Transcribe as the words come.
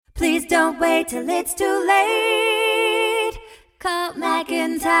Please don't wait till it's too late. Call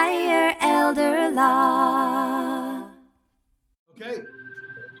McIntyre Elder Law.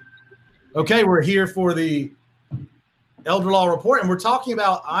 Okay, we're here for the Elder Law Report, and we're talking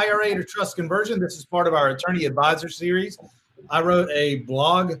about IRA to trust conversion. This is part of our Attorney Advisor series. I wrote a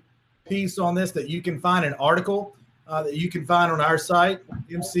blog piece on this that you can find, an article that you can find on our site,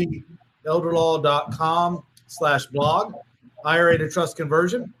 mcelderlaw.com/blog, IRA to trust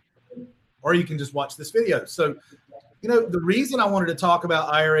conversion, or you can just watch this video. So, the reason I wanted to talk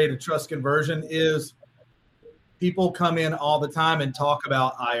about IRA to trust conversion is people come in all the time and talk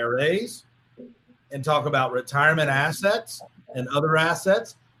about IRAs and talk about retirement assets and other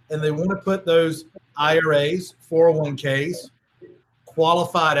assets, and they want to put those IRAs, 401ks,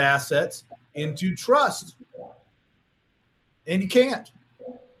 qualified assets into trust. And you can't.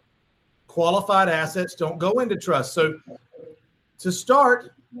 Qualified assets don't go into trust. So to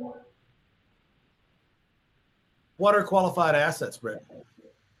start, what are qualified assets, Brett?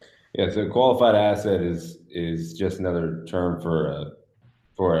 Yeah, so qualified asset is just another term for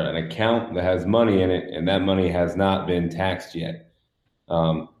an account that has money in it, and that money has not been taxed yet.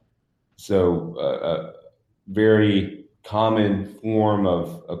 So a very common form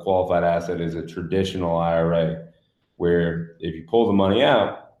of a qualified asset is a traditional IRA, where if you pull the money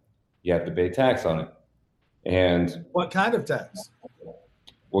out, you have to pay tax on it. And what kind of tax?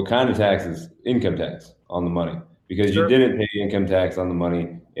 What kind of tax is income tax on the money? Because Sure. You didn't pay income tax on the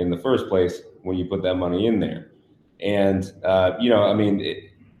money in the first place when you put that money in there. And,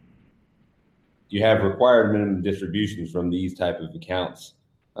 you have required minimum distributions from these type of accounts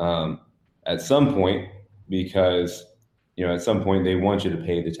at some point, because, at some point they want you to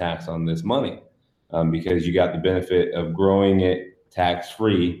pay the tax on this money because you got the benefit of growing it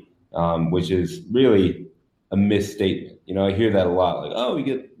tax-free, which is really a misstatement. I hear that a lot, like, oh, you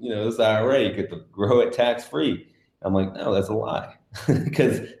get, this IRA, you get to grow it tax-free. I'm like, no, that's a lie.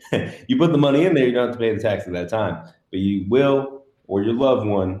 Because you put the money in there, you don't have to pay the tax at that time, but you will, or your loved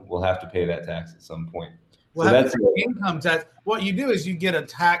one will have to pay that tax at some point. Well, so that's income tax. What you do is you get a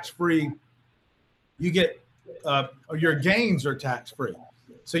tax-free, your gains are tax-free.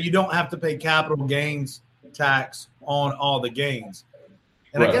 So you don't have to pay capital gains tax on all the gains.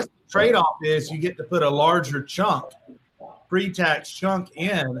 And right. I guess the trade-off is you get to put a larger chunk, pre-tax chunk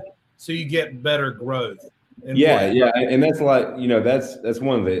in, so you get better growth. And that's that's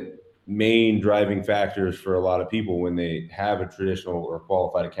one of the main driving factors for a lot of people when they have a traditional or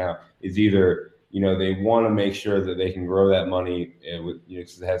qualified account is either, they want to make sure that they can grow that money with,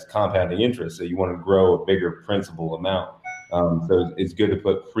 because it has compounding interest. So you want to grow a bigger principal amount. So it's good to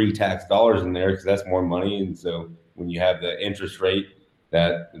put pre-tax dollars in there because that's more money. And so when you have the interest rate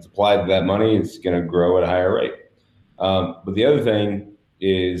that is applied to that money, it's going to grow at a higher rate. But the other thing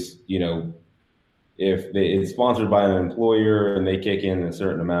is, if it's sponsored by an employer and they kick in a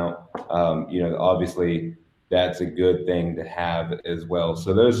certain amount, obviously that's a good thing to have as well.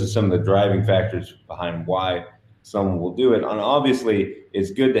 So those are some of the driving factors behind why someone will do it. And obviously,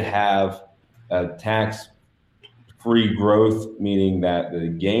 it's good to have a tax-free growth, meaning that the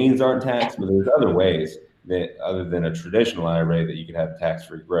gains aren't taxed, but there's other ways that, other than a traditional IRA, that you could have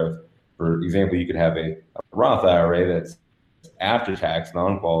tax-free growth. For example, you could have a Roth IRA that's after-tax,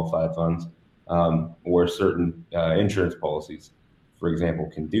 non-qualified funds, or certain insurance policies, for example,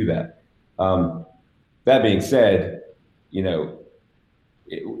 can do that. That being said,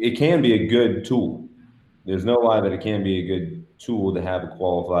 it can be a good tool. There's no lie that it can be a good tool to have a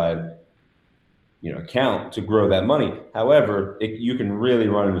qualified, account to grow that money. However, you can really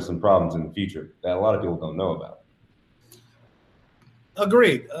run into some problems in the future that a lot of people don't know about.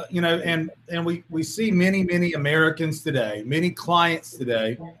 Agreed. And we see many Americans today, many clients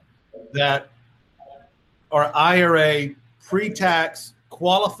today that are IRA pre-tax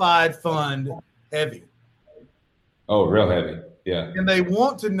qualified fund heavy. Oh, real heavy. Yeah. And they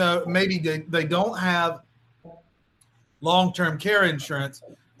want to know, maybe they don't have long-term care insurance.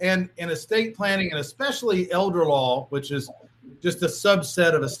 And in estate planning, and especially elder law, which is just a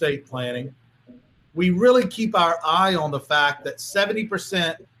subset of estate planning, we really keep our eye on the fact that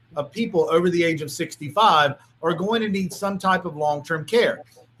 70% of people over the age of 65 are going to need some type of long-term care,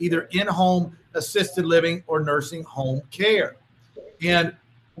 either in-home assisted living or nursing home care. And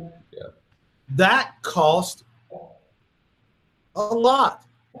that costs a lot.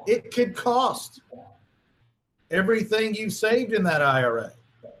 It could cost everything you've saved in that IRA.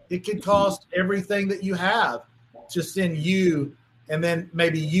 It could cost everything that you have to send you, and then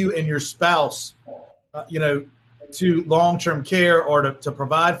maybe you and your spouse, to long-term care or to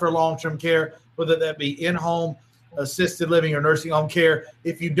provide for long-term care, whether that be in-home assisted living or nursing home care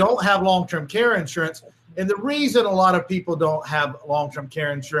if you don't have long-term care insurance. And the reason a lot of people don't have long-term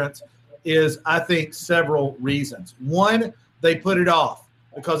care insurance is, I think, several reasons. One, they put it off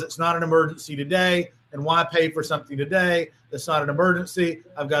because it's not an emergency today. And why pay for something today that's not an emergency?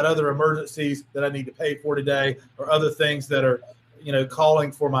 I've got other emergencies that I need to pay for today, or other things that are,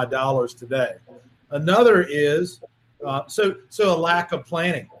 calling for my dollars today. Another is so a lack of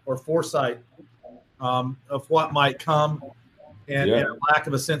planning or foresight of what might come, and a lack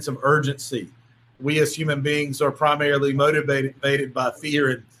of a sense of urgency. We as human beings are primarily motivated by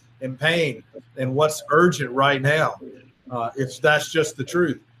fear and pain, and what's urgent right now. That's just the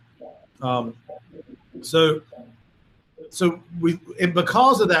truth. So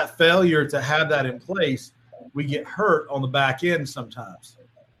because of that failure to have that in place, we get hurt on the back end sometimes.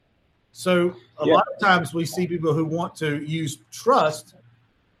 So a lot of times we see people who want to use trust.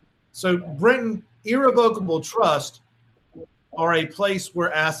 So Brenton, irrevocable trust are a place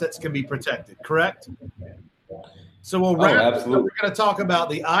where assets can be protected, correct? So we're going to talk about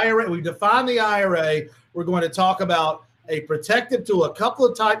the IRA. We define the IRA. We're going to talk about a protective tool, a couple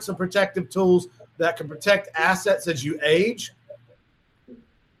of types of protective tools that can protect assets as you age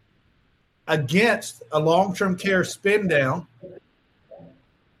against a long-term care spin down.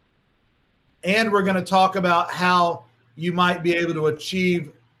 And we're going to talk about how you might be able to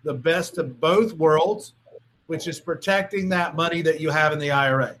achieve the best of both worlds, which is protecting that money that you have in the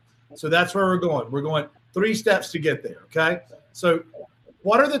IRA. So that's where we're going. We're going 3 steps to get there, okay? So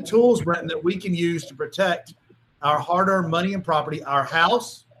what are the tools, Brenton, that we can use to protect our hard-earned money and property, our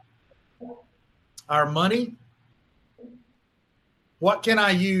house, our money? What can I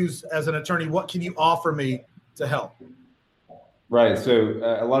use as an attorney? What can you offer me to help? Right. So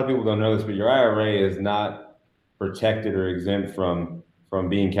a lot of people don't know this, but your IRA is not protected or exempt from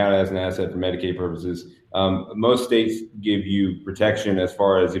being counted as an asset for Medicaid purposes. Most states give you protection as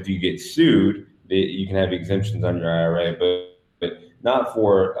far as if you get sued, you can have exemptions on your IRA, but not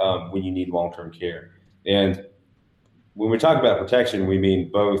for when you need long-term care. And when we talk about protection, we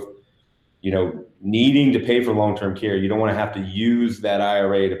mean both, needing to pay for long-term care. You don't want to have to use that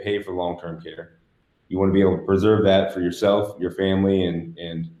IRA to pay for long-term care. You want to be able to preserve that for yourself, your family,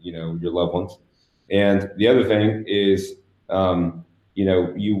 and your loved ones. And the other thing is,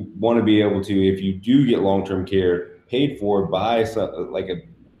 you want to be able to, if you do get long-term care paid for by like a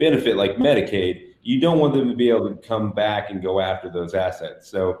benefit like Medicaid, you don't want them to be able to come back and go after those assets.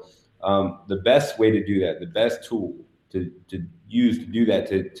 So the best way to do that, the best tool to use to do that,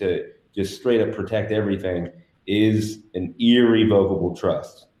 to just straight up protect everything, is an irrevocable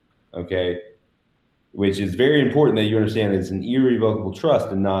trust. Okay. Which is very important that you understand it's an irrevocable trust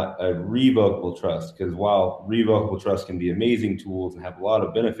and not a revocable trust. Because while revocable trusts can be amazing tools and have a lot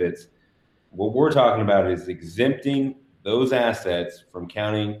of benefits, what we're talking about is exempting those assets from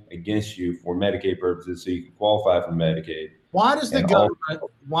counting against you for Medicaid purposes, so you can qualify for Medicaid. Why does Medicaid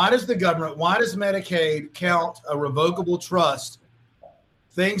count a revocable trust?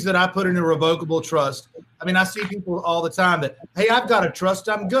 Things that I put in a revocable trust. I mean, I see people all the time that, hey, I've got a trust,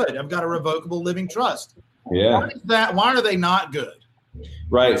 I'm good. I've got a revocable living trust. Yeah. Why is that? Why are they not good?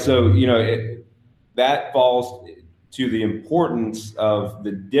 Right. So, that falls to the importance of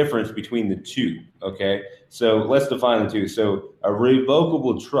the difference between the two. Okay. So let's define the two. So a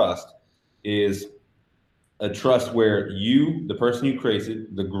revocable trust is a trust where you, the person who creates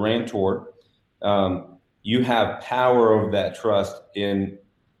it, the grantor, you have power over that trust in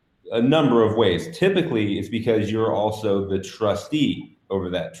a number of ways. Typically, it's because you're also the trustee over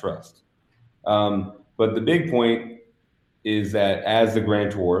that trust. But the big point is that as the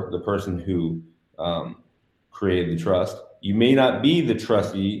grantor, the person who created the trust, you may not be the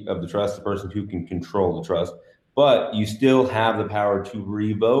trustee of the trust, the person who can control the trust, but you still have the power to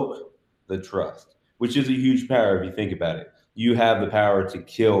revoke the trust, which is a huge power if you think about it. You have the power to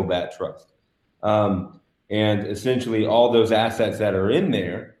kill that trust. And essentially all those assets that are in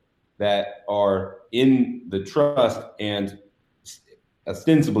there that are in the trust and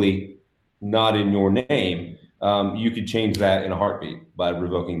ostensibly not in your name, you could change that in a heartbeat by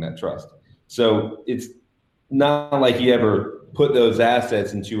revoking that trust. So it's not like you ever put those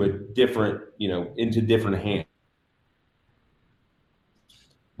assets into a different, into different hands.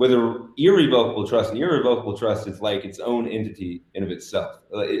 With an irrevocable trust, is like its own entity in of itself.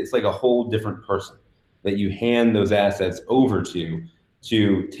 It's like a whole different person that you hand those assets over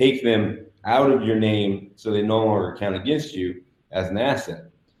to take them out of your name so they no longer count against you as an asset.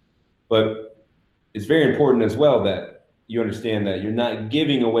 But it's very important as well that you understand that you're not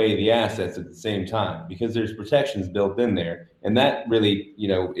giving away the assets at the same time, because there's protections built in there. And that really,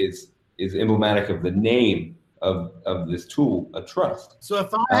 is emblematic of the name of this tool, a trust. So if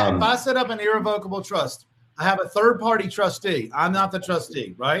I set up an irrevocable trust, I have a third party trustee. I'm not the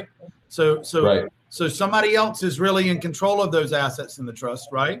trustee, right? So somebody else is really in control of those assets in the trust,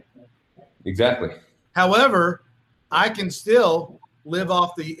 right? Exactly. However, I can still live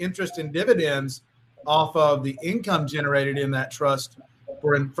off the interest and dividends off of the income generated in that trust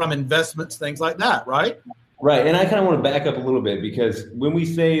from investments, things like that, right? Right. And I kind of want to back up a little bit, because when we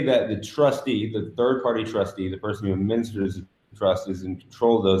say that the trustee, the third party trustee, the person who administers the trust, is in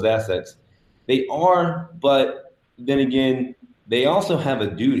control of those assets, they are, but then again, they also have a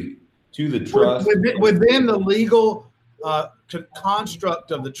duty to the trust. Within the legal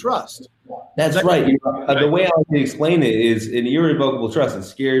construct of the trust. That's right. The way I like to explain it is an irrevocable trust is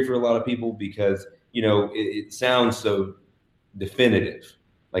scary for a lot of people because, it sounds so definitive,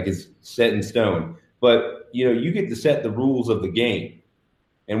 like it's set in stone. But, you get to set the rules of the game.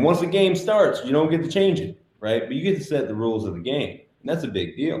 And once the game starts, you don't get to change it, right? But you get to set the rules of the game. And that's a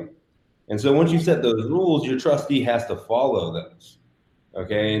big deal. And so once you set those rules, your trustee has to follow those.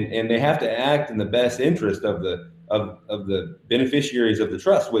 Okay. And they have to act in the best interest of the beneficiaries of the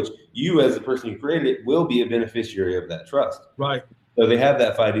trust, which you, as the person who created it, will be a beneficiary of that trust. Right. So they have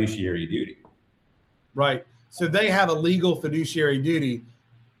that fiduciary duty. Right. So they have a legal fiduciary duty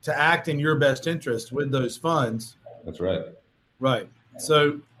to act in your best interest with those funds. That's right. Right.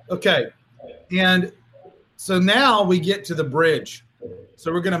 So, okay. And so now we get to the bridge.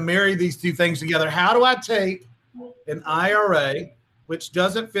 So we're going to marry these two things together. How do I take an IRA, which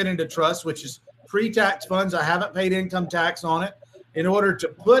doesn't fit into trust, which is pre-tax funds, I haven't paid income tax on it, in order to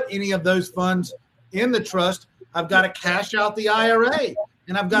put any of those funds in the trust, I've got to cash out the IRA.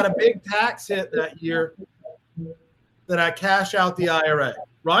 And I've got a big tax hit that year that I cash out the IRA,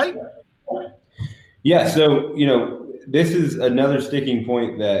 right? Yeah. So, this is another sticking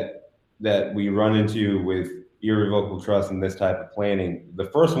point that we run into with irrevocable trust and this type of planning. The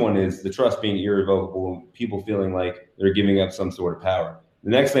first one is the trust being irrevocable and people feeling like they're giving up some sort of power. The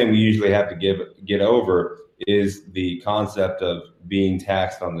next thing we usually have to get over is the concept of being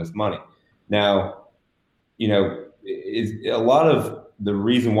taxed on this money. Now, is a lot of the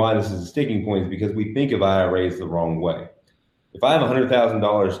reason why this is a sticking point is because we think of IRAs the wrong way. If I have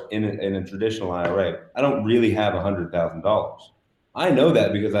 $100,000 in a traditional IRA, I don't really have $100,000. I know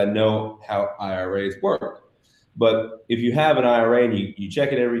that because I know how IRAs work. But if you have an IRA and you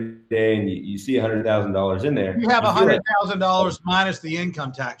check it every day and you see $100,000 in there, you have $100,000 minus the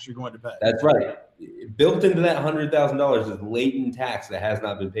income tax you're going to pay. That's right. Built into that $100,000 is latent tax that has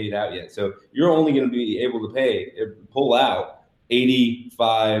not been paid out yet. So you're only going to be able to pull out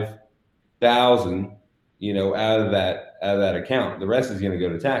 $85,000, out of that account. The rest is going to go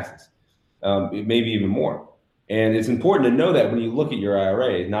to taxes, maybe even more. And it's important to know that when you look at your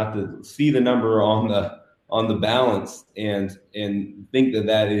IRA, not to see the number on the balance and think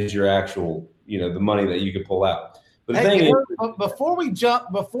that is your actual, the money that you could pull out. But the thing is, before we jump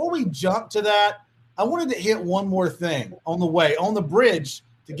to that, I wanted to hit one more thing on the bridge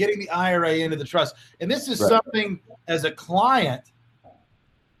to getting the IRA into the trust. And this is something, as a client,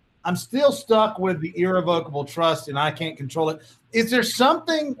 I'm still stuck with the irrevocable trust and I can't control it. Is there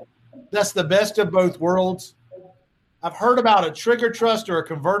something that's the best of both worlds? I've heard about a trigger trust or a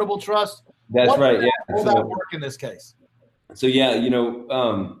convertible trust. That's right. Yeah. Will that work in this case? So yeah,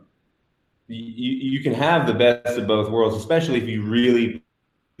 you can have the best of both worlds, especially if you really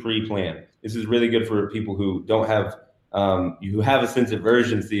pre-plan. This is really good for people who don't have, who have a sense of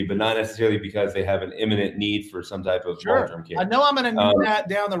urgency, but not necessarily because they have an imminent need for some type of long-term care. I know I'm going to need that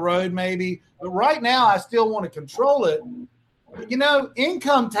down the road maybe, but right now I still want to control it.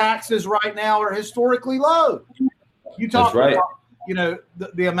 Income taxes right now are historically low. You talk about,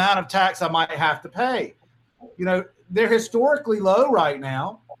 the amount of tax I might have to pay. They're historically low right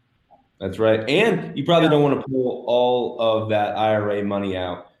now. That's right. And you probably don't want to pull all of that IRA money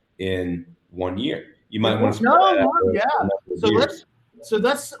out in 1 year. You might want to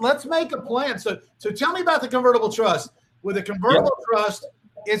let's make a plan. So tell me about the convertible trust. With a convertible trust,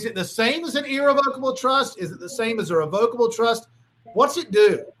 is it the same as an irrevocable trust? Is it the same as a revocable trust? What's it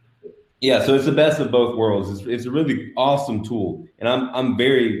do? Yeah, so it's the best of both worlds. It's a really awesome tool, and I'm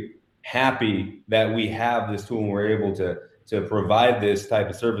very happy that we have this tool and we're able to provide this type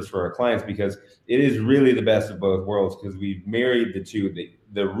of service for our clients, because it is really the best of both worlds, because we've married the two.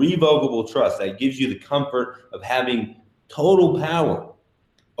 The revocable trust that gives you the comfort of having total power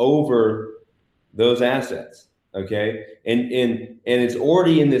over those assets, okay? And it's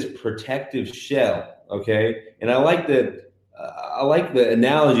already in this protective shell, okay? And I like the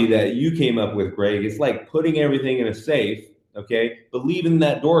analogy that you came up with, Greg. It's like putting everything in a safe, okay, but leaving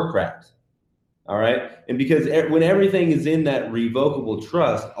that door cracked. All right. And because when everything is in that revocable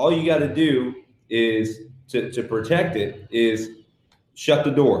trust, all you got to do is to protect it is shut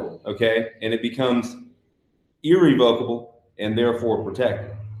the door. Okay. And it becomes irrevocable and therefore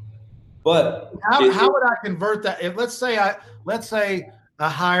protected. But how would I convert that? If let's say I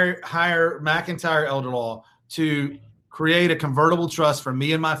hire McIntyre Elder Law to create a convertible trust for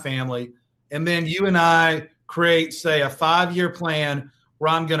me and my family, and then you and I create, say, a 5-year plan where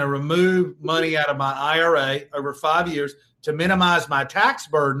I'm going to remove money out of my IRA over 5 years to minimize my tax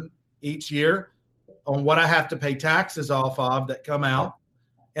burden each year on what I have to pay taxes off of that come out,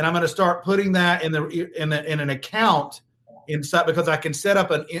 and I'm going to start putting that in an account inside, because I can set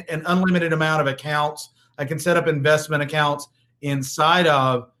up an unlimited amount of accounts. I can set up investment accounts inside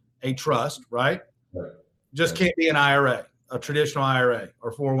of a trust, right? Just can't be an IRA, a traditional IRA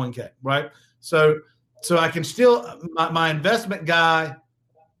or 401k, right? So I can still, my investment gal,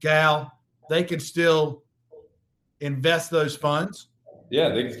 they can still invest those funds. Yeah,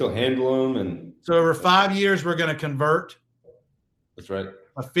 they can still handle them. And so over 5 years, we're going to convert. That's right.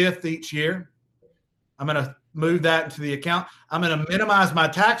 A fifth each year. I'm going to move that into the account. I'm going to minimize my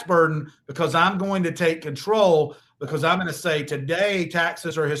tax burden because I'm going to take control, because I'm going to say today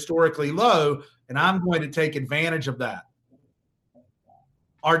taxes are historically low and I'm going to take advantage of that.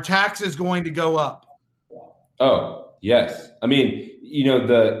 Are taxes going to go up? Oh, yes. I mean,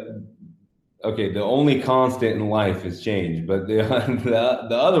 the only constant in life is change, but the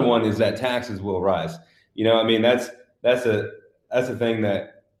other one is that taxes will rise. That's a thing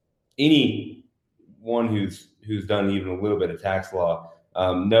that anyone who's done even a little bit of tax law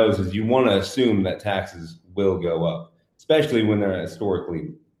knows, is you want to assume that taxes will go up, especially when they're at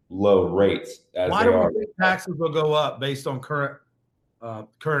historically low rates. Why do we think taxes will go up based on current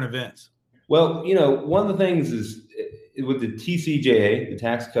events? Well, one of the things is with the TCJA, the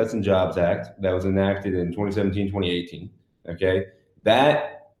Tax Cuts and Jobs Act, that was enacted in 2017, 2018. Okay,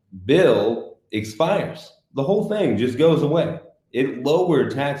 that bill expires. The whole thing just goes away. It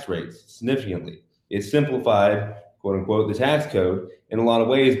lowered tax rates significantly. It simplified, quote unquote, the tax code in a lot of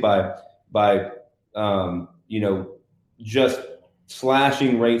ways by just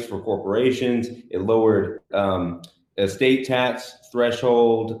slashing rates for corporations. It lowered estate tax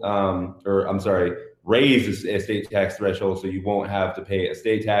threshold, raised the estate tax threshold, so you won't have to pay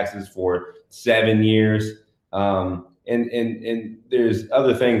estate taxes for 7 years. And there's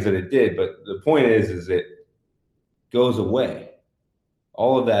other things that it did, but the point is it goes away.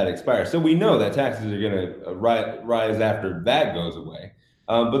 All of that expires. So we know that taxes are going to rise after that goes away.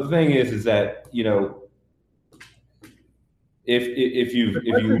 But the thing is that, if you look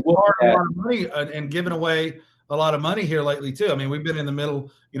at a lot of money and giving away a lot of money here lately too. I mean, we've been in the middle,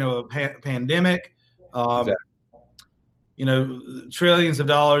 of pandemic, exactly. Trillions of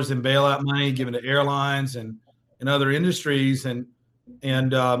dollars in bailout money given to airlines and other industries, and when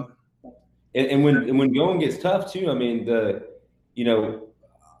going gets tough too. I mean,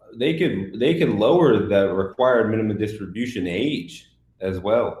 they could lower the required minimum distribution age as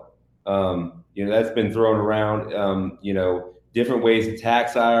well. That's been thrown around. Different ways to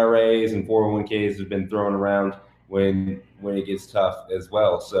tax IRAs and 401ks have been thrown around when it gets tough as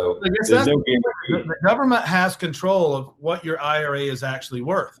well. So I guess the government has control of what your IRA is actually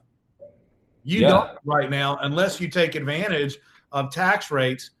worth. You don't right now, unless you take advantage of tax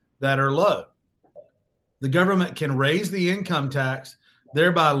rates that are low. The government can raise the income tax,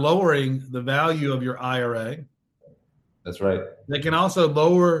 thereby lowering the value of your IRA. That's right. They can also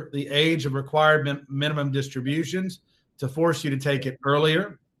lower the age of required minimum distributions to force you to take it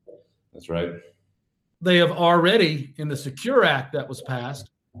earlier. That's right. They have already, in the Secure Act that was passed,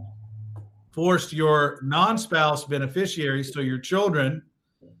 forced your non-spouse beneficiaries, so your children,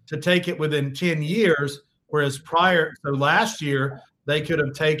 to take it within 10 years, whereas last year, they could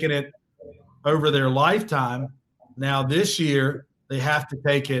have taken it over their lifetime. Now this year, they have to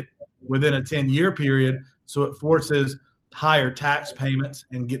take it within a 10-year period, so it forces higher tax payments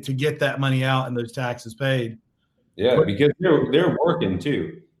and get that money out and those taxes paid. Yeah, because they're working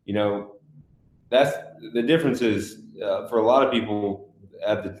too. That's the difference is for a lot of people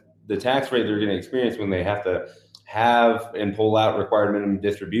at the tax rate they're going to experience when they have to have and pull out required minimum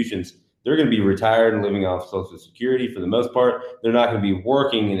distributions. They're going to be retired and living off Social Security for the most part. They're not going to be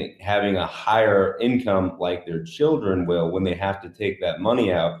working and having a higher income like their children will when they have to take that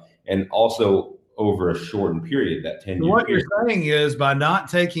money out, and also over a shortened period, that 10-year What period. You're saying is, by not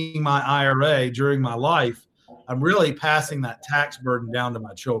taking my IRA during my life, I'm really passing that tax burden down to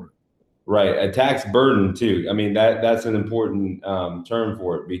my children. Right. A tax burden too. I mean, that's an important term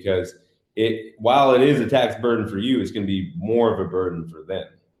for it, because while it is a tax burden for you, it's going to be more of a burden for them.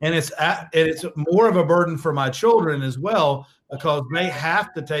 And it's more of a burden for my children as well, because they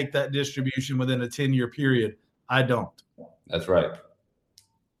have to take that distribution within a 10-year period. I don't. That's right.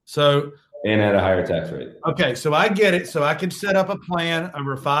 So, and at a higher tax rate. Okay, so I get it. So I can set up a plan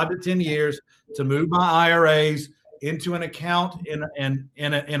over 5 to 10 years to move my IRAs into an account in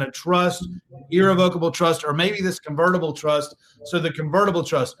a trust, irrevocable trust, or maybe this convertible trust. So the convertible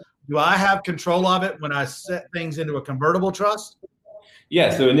trust, do I have control of it when I set things into a convertible trust?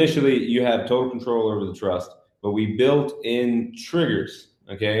 Yeah, so initially you have total control over the trust, but we built in triggers,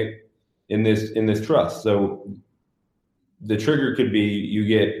 okay, in this trust. So the trigger could be you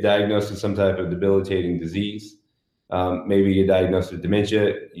get diagnosed with some type of debilitating disease. Maybe you get diagnosed with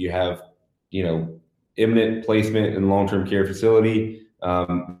dementia. You have, imminent placement in long-term care facility.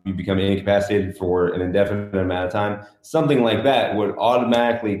 You become incapacitated for an indefinite amount of time. Something like that would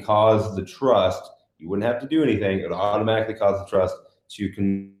automatically cause the trust. You wouldn't have to do anything. It would automatically cause the trust to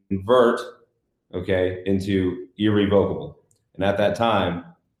convert, okay, into irrevocable. And at that time,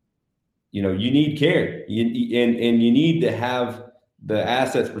 you need care, and you need to have the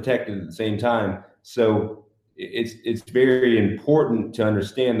assets protected at the same time. So it's very important to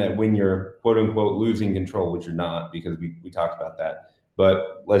understand that when you're quote unquote losing control, which you're not, because we talked about that,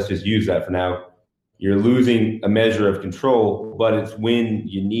 but let's just use that for now. You're losing a measure of control, but it's when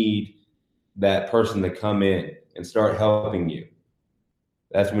you need that person to come in and start helping you.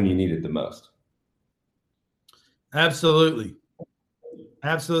 That's when you need it the most. Absolutely.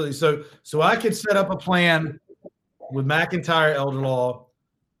 So I could set up a plan with McIntyre Elder Law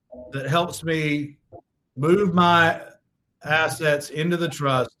that helps me move my assets into the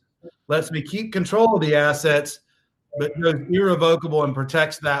trust, lets me keep control of the assets, but goes irrevocable and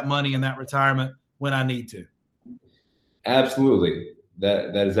protects that money in that retirement when I need to. Absolutely.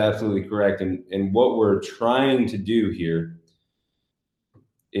 That is absolutely correct. And what we're trying to do here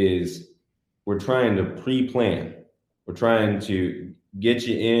is we're trying to pre-plan. We're trying to get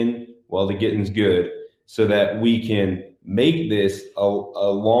you in while the getting's good so that we can make this a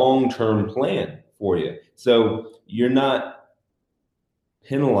long-term plan for you. So you're not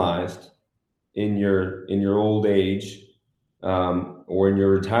penalized in your old age or in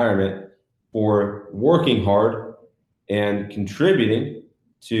your retirement for working hard and contributing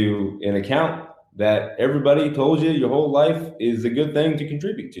to an account that everybody told you your whole life is a good thing to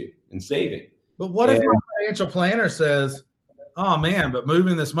contribute to and saving. But what if my financial planner says, oh man, but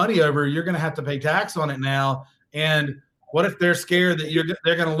moving this money over, you're going to have to pay tax on it now. And what if they're scared that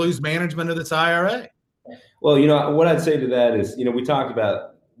they're going to lose management of this IRA? Well, what I'd say to that is, we've talked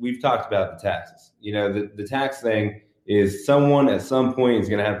about the taxes. The tax thing is someone at some point is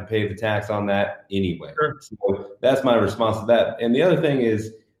going to have to pay the tax on that anyway. Sure. So that's my response to that. And the other thing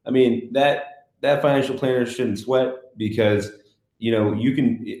is, that financial planner shouldn't sweat because, you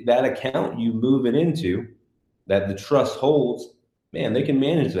can, that account you move it into that the trust holds, man, they can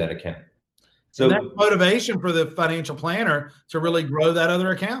manage that account. So and that's motivation for the financial planner to really grow that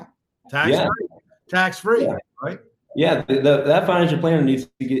other account. Tax-free, right? Yeah, that financial planner needs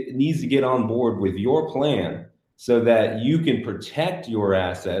to get on board with your plan so that you can protect your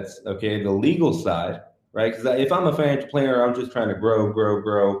assets, okay, the legal side, right? Because if I'm a financial planner, I'm just trying to grow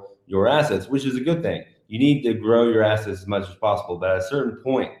your assets, which is a good thing. You need to grow your assets as much as possible, but at a certain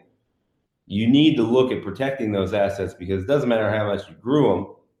point, you need to look at protecting those assets because it doesn't matter how much you grew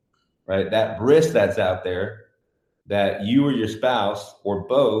them, right? That risk that's out there that you or your spouse or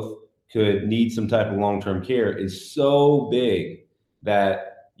both could need some type of long-term care is so big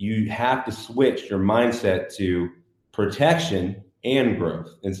that you have to switch your mindset to protection and growth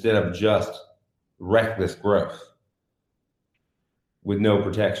instead of just reckless growth with no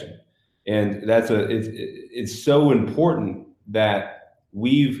protection. And it's so important that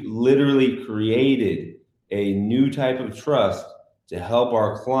we've literally created a new type of trust to help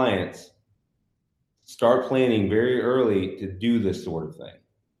our clients start planning very early to do this sort of thing.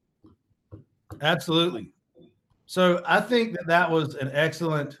 Absolutely. So I think that was an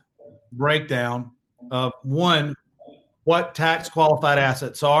excellent breakdown of one, what tax qualified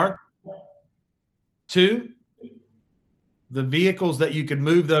assets are. Two, the vehicles that you could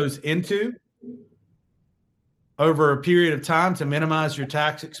move those into over a period of time to minimize your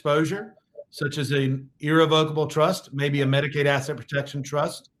tax exposure, such as an irrevocable trust, maybe a Medicaid asset protection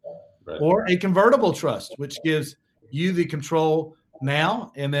trust, right, or a convertible trust, which gives you the control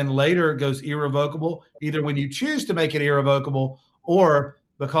now and then later it goes irrevocable, either when you choose to make it irrevocable or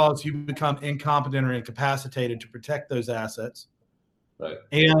because you become incompetent or incapacitated to protect those assets. Right.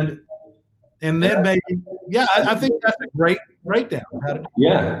 And then maybe, I think that's a great breakdown.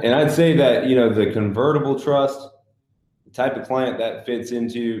 Yeah. And I'd say that, the convertible trust, type of client that fits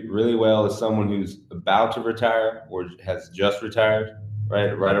into really well is someone who's about to retire or has just retired, right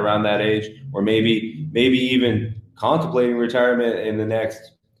around that age, or maybe even contemplating retirement in the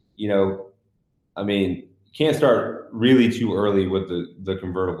next, you can't start really too early with the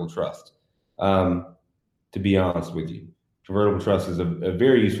convertible trust. To be honest with you, convertible trust is a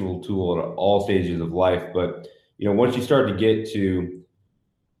very useful tool at all stages of life. But, once you start to get to,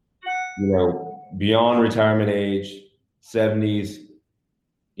 beyond retirement age, 70s,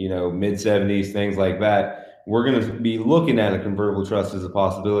 mid 70s, things like that, we're going to be looking at a convertible trust as a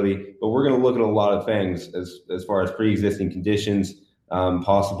possibility, but we're going to look at a lot of things as far as pre-existing conditions,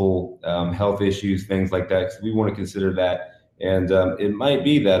 possible health issues, things like that. So we want to consider that. And it might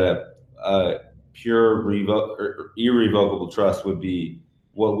be that a pure irrevocable trust would be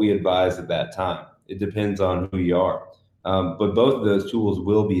what we advise at that time. It depends on who you are. But both of those tools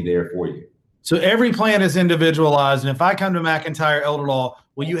will be there for you. So every plan is individualized. And if I come to McIntyre Elder Law,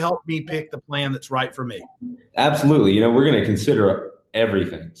 will you help me pick the plan that's right for me? Absolutely. We're going to consider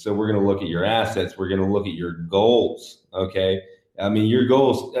everything. So we're going to look at your assets. We're going to look at your goals. Okay. Your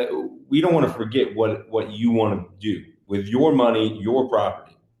goals, we don't want to forget what you want to do with your money, your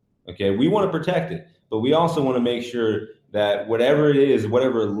property. Okay. We want to protect it, but we also want to make sure that whatever it is,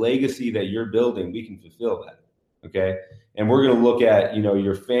 whatever legacy that you're building, we can fulfill that. Okay. And we're going to look at,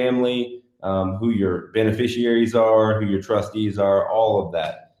 your family, who your beneficiaries are, who your trustees are, all of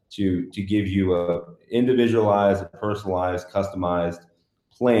that to give you a individualized, personalized, customized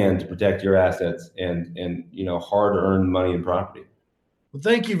plan to protect your assets and hard-earned money and property. Well,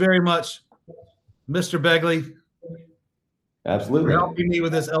 thank you very much, Mr. Begley. Absolutely. For helping me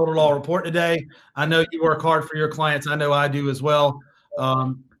with this Elder Law report today. I know you work hard for your clients. I know I do as well.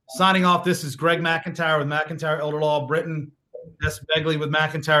 Signing off, this is Greg McIntyre with McIntyre Elder Law, Britton S. Begley with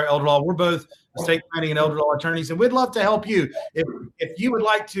McIntyre Elder Law. We're both estate planning and elder law attorneys, and we'd love to help you. If you would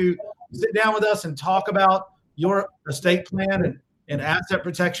like to sit down with us and talk about your estate plan and asset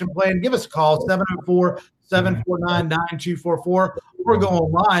protection plan, give us a call, 704-749-9244, or go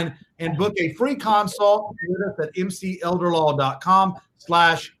online and book a free consult with us at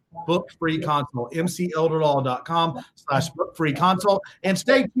mcelderlaw.com/book free consult, mcelderlaw.com/book free consult. And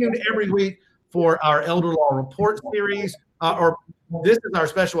stay tuned every week for our Elder Law Report series, this is our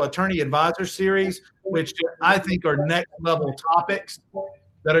special attorney advisor series, which I think are next level topics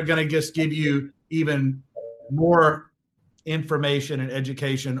that are going to just give you even more information and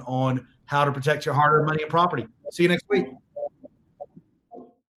education on how to protect your hard-earned money and property. See you next week.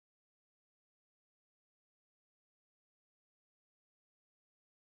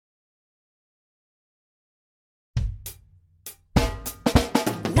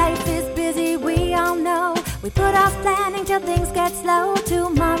 Life is busy, we all know. We put off planning till things get slow.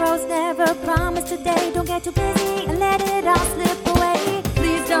 Tomorrow's never promised today. Don't get too busy and let it all slip away.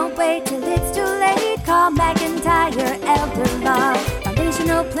 Please don't wait till it's too late. Call McIntyre Elder Law.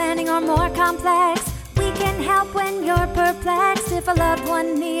 Foundational planning or more complex. We can help when you're perplexed. If a loved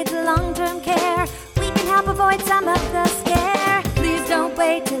one needs long-term care, we can help avoid some of the scare. Please don't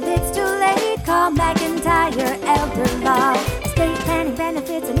wait till it's too late. Call McIntyre Elder Law. Estate planning,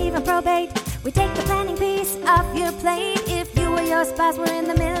 benefits, and even probate. We take the planning piece off your plate. If you or your spouse were in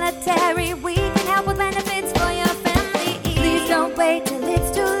the military, we can help with benefits for your family. Please don't wait till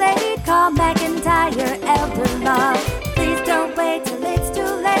it's too late. Call McIntyre Elder Law. Please don't wait